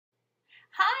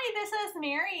Hi, this is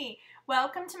Mary.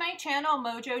 Welcome to my channel,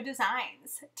 Mojo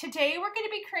Designs. Today we're going to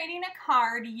be creating a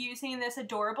card using this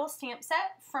adorable stamp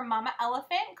set from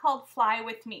Mamaelephant called Fly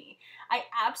With Me. I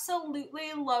absolutely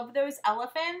love those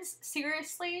elephants.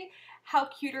 Seriously, how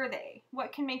cute are they?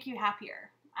 What can make you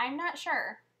happier? I'm not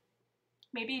sure.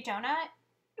 Maybe a donut?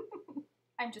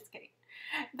 I'm just kidding.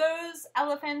 Those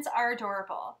elephants are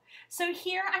adorable. So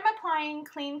here I'm applying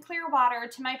clean clear water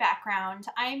to my background.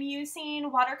 I'm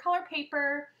using watercolor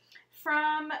paper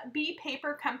from B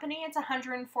Paper Company. It's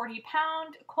 140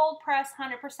 pound, cold press,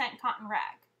 100% cotton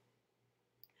rag.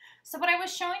 So what I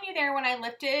was showing you there when I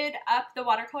lifted up the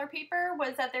watercolor paper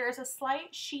was that there is a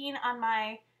slight sheen on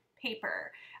my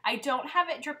paper. I don't have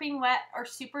it dripping wet or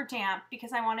super damp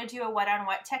because I want to do a wet on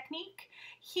wet technique.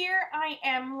 Here I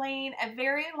am laying a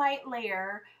very light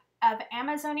layer of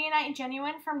Amazonite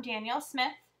Genuine from Daniel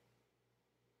Smith.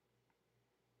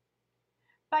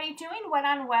 By doing wet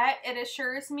on wet, it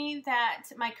assures me that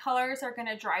my colors are going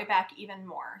to dry back even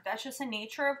more. That's just the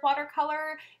nature of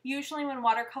watercolor. Usually when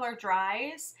watercolor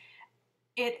dries,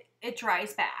 it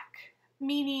dries back,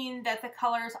 meaning that the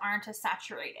colors aren't as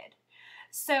saturated.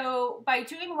 So by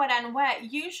doing wet on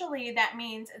wet, usually that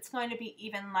means it's going to be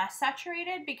even less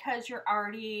saturated because you're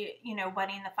already,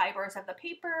 wetting the fibers of the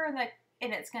paper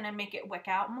and it's going to make it wick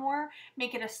out more,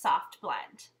 make it a soft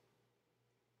blend.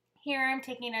 Here I'm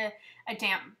taking a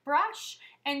damp brush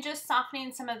and just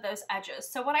softening some of those edges.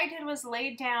 So what I did was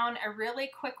lay down a really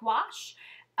quick wash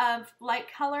of light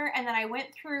color, and then I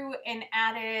went through and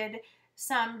added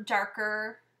some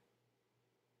darker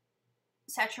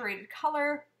saturated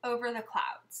color over the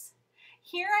clouds.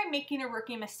 Here I'm making a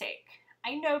rookie mistake.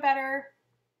 I know better.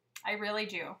 I really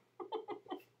do.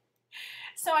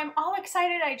 So I'm all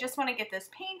excited. I just want to get this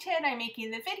painted. I'm making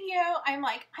the video. I'm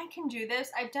like, I can do this.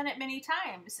 I've done it many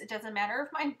times. It doesn't matter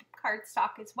if my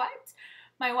cardstock is wet.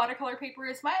 My watercolor paper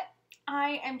is wet.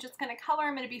 I am just going to color.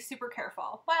 I'm going to be super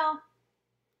careful. Well,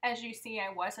 as you see,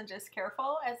 I wasn't as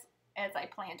careful as I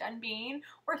planned on being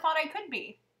or thought I could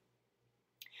be.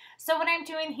 So what I'm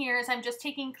doing here is I'm just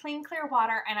taking clean, clear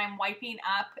water and I'm wiping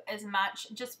up as much,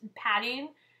 just patting.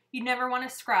 You never want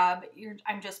to scrub.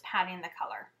 I'm just patting the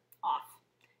color off.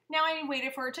 Now I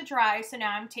waited for it to dry, so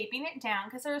now I'm taping it down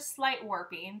because there's slight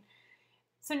warping.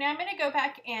 So now I'm going to go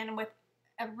back in with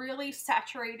a really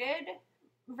saturated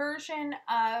version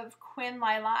of Quin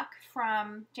Lilac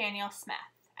from Daniel Smith.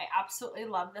 I absolutely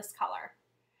love this color.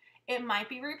 It might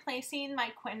be replacing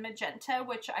my Quin Magenta,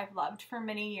 which I've loved for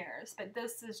many years, but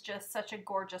this is just such a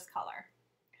gorgeous color.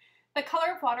 The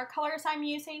color of watercolors I'm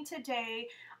using today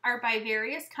are by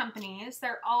various companies.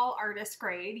 They're all artist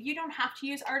grade. You don't have to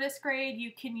use artist grade.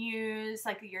 You can use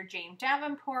like your Jane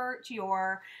Davenport,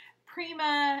 your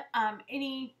Prima,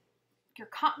 your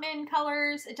Cotman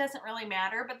colors. It doesn't really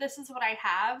matter, but this is what I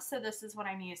have, so this is what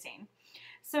I'm using.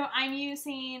 So I'm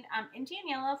using Indian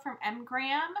Yellow from M.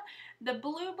 Graham. The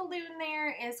blue balloon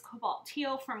there is Cobalt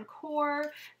Teal from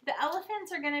Core. The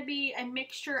elephants are going to be a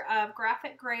mixture of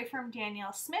Graphic Gray from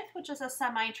Daniel Smith, which is a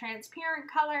semi-transparent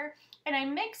color, and I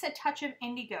mix a touch of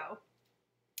Indigo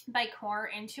by Core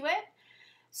into it.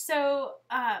 So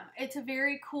it's a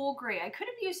very cool gray. I could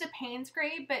have used a Payne's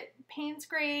Gray, but Payne's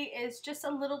Gray is just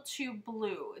a little too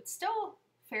blue. It's still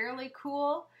fairly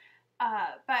cool,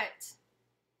 but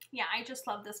yeah, I just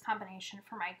love this combination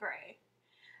for my gray.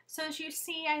 So as you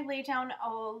see, I lay down a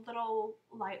little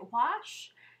light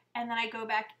wash, and then I go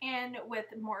back in with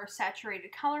more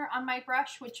saturated color on my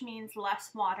brush, which means less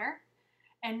water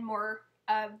and more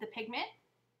of the pigment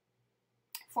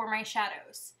for my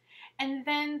shadows. And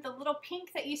then the little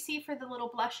pink that you see for the little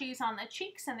blushies on the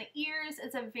cheeks and the ears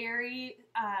is a very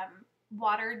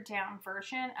watered down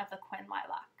version of the Quin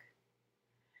Lilac.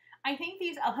 I think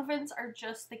these elephants are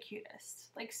just the cutest.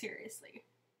 Like, seriously.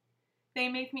 They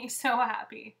make me so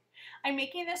happy. I'm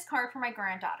making this card for my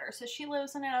granddaughter. So she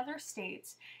lives in another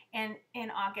state, and in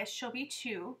August she'll be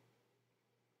 2.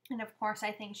 And of course,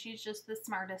 I think she's just the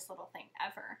smartest little thing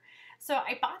ever. So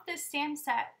I bought this stamp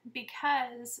set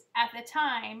because at the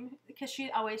time, because she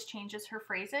always changes her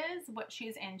phrases, what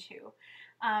she's into.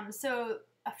 So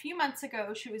a few months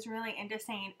ago, she was really into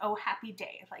saying, "Oh, happy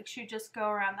day." Like, she'd just go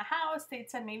around the house, they'd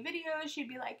send me videos, she'd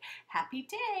be like, "Happy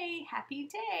day, happy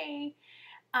day."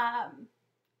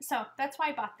 So that's why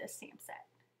I bought this stamp set.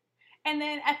 And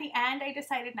then at the end, I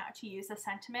decided not to use the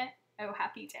sentiment, "Oh,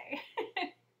 happy day."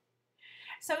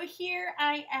 So here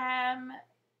I am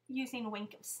using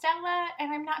Wink of Stella,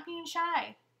 and I'm not being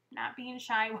shy. Not being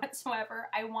shy whatsoever.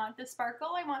 I want the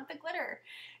sparkle. I want the glitter.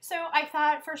 So I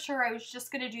thought for sure I was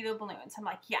just going to do the balloons. I'm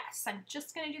like, yes, I'm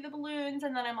just going to do the balloons.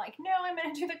 And then I'm like, no, I'm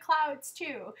going to do the clouds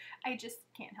too. I just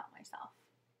can't help myself.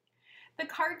 The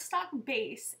cardstock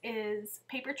base is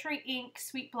Paper Tray Ink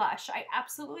Sweet Blush. I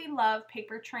absolutely love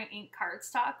Paper Tray Ink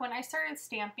cardstock. When I started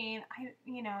stamping,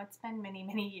 it's been many,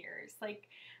 many years, like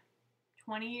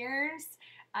 20 years.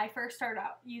 I first started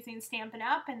out using Stampin'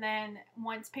 Up, and then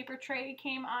once Paper Tray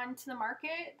came onto the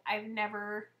market, I've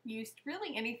never used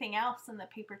really anything else in the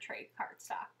Paper Tray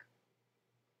cardstock.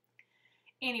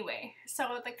 Anyway,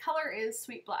 so the color is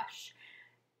Sweet Blush.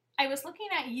 I was looking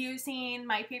at using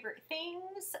My Favorite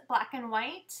Things black and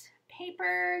white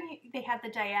paper. They have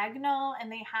the diagonal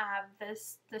and they have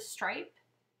the stripe,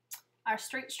 our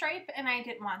straight stripe, and I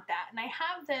didn't want that. And I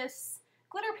have this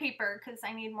glitter paper because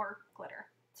I need more glitter.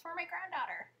 It's for my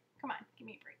granddaughter. Come on, give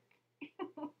me a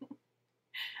break.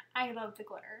 I love the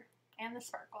glitter and the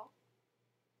sparkle.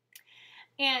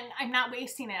 And I'm not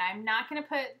wasting it. I'm not going to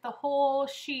put the whole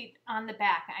sheet on the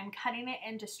back. I'm cutting it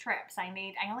into strips. I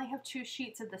only have 2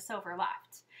 sheets of the silver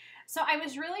left. So I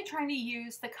was really trying to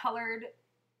use the colored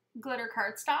glitter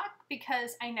cardstock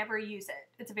because I never use it.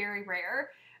 It's very rare.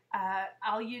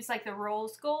 I'll use like the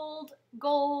rose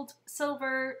gold,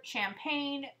 silver,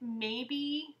 champagne,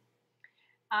 maybe,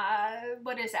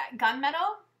 what is that,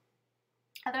 gunmetal.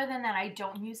 Other than that, I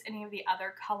don't use any of the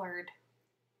other colored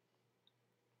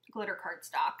glitter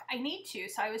cardstock. I need to,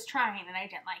 so I was trying and I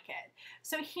didn't like it.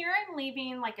 So here I'm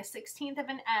leaving like a 1/16 of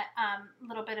an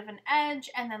little bit of an edge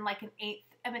and then like an 1/8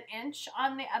 of an inch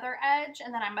on the other edge,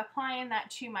 and then I'm applying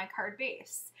that to my card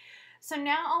base. So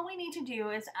now all we need to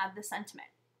do is add the sentiment.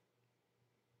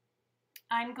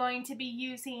 I'm going to be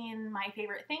using My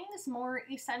Favorite Things, More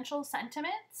Essential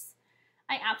Sentiments.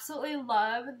 I absolutely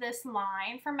love this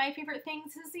line from My Favorite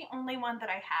Things. This is the only one that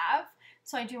I have,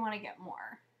 so I do want to get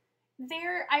more.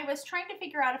 There, I was trying to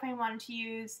figure out if I wanted to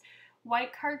use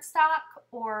white cardstock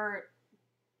or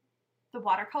the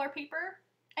watercolor paper.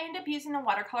 I ended up using the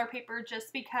watercolor paper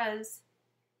just because,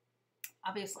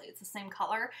 obviously, it's the same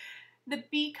color. The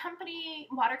B Company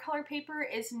watercolor paper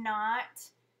is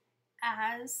not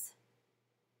as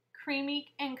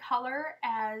creamy in color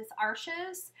as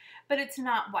Arches, but it's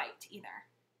not white either.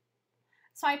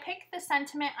 So I picked the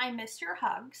sentiment, I Miss Your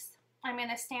Hugs. I'm going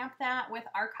to stamp that with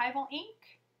archival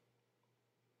ink.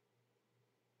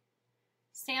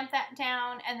 Stamp that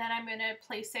down, and then I'm going to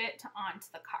place it onto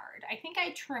the card. I think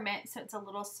I trim it so it's a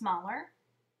little smaller.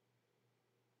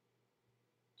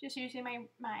 Just using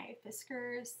my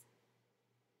Fiskars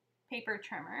paper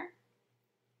trimmer.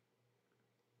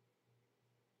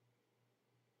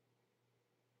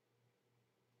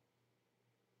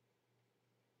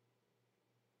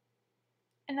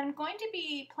 And I'm going to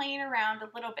be playing around a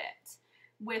little bit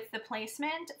with the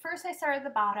placement. First I started at the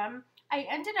bottom. I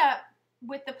ended up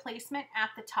with the placement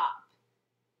at the top.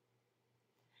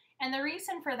 And the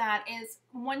reason for that is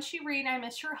once you read I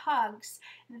Miss Your Hugs,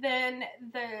 then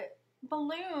the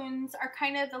balloons are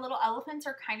kind of, the little elephants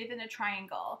are kind of in a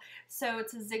triangle. So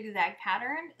it's a zigzag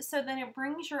pattern. So then it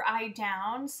brings your eye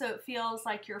down so it feels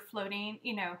like you're floating,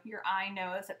 your eye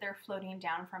knows that they're floating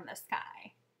down from the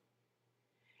sky.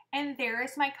 And there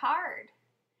is my card.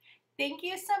 Thank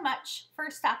you so much for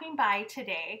stopping by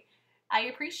today. I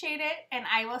appreciate it, and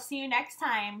I will see you next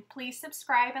time. Please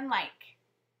subscribe and like.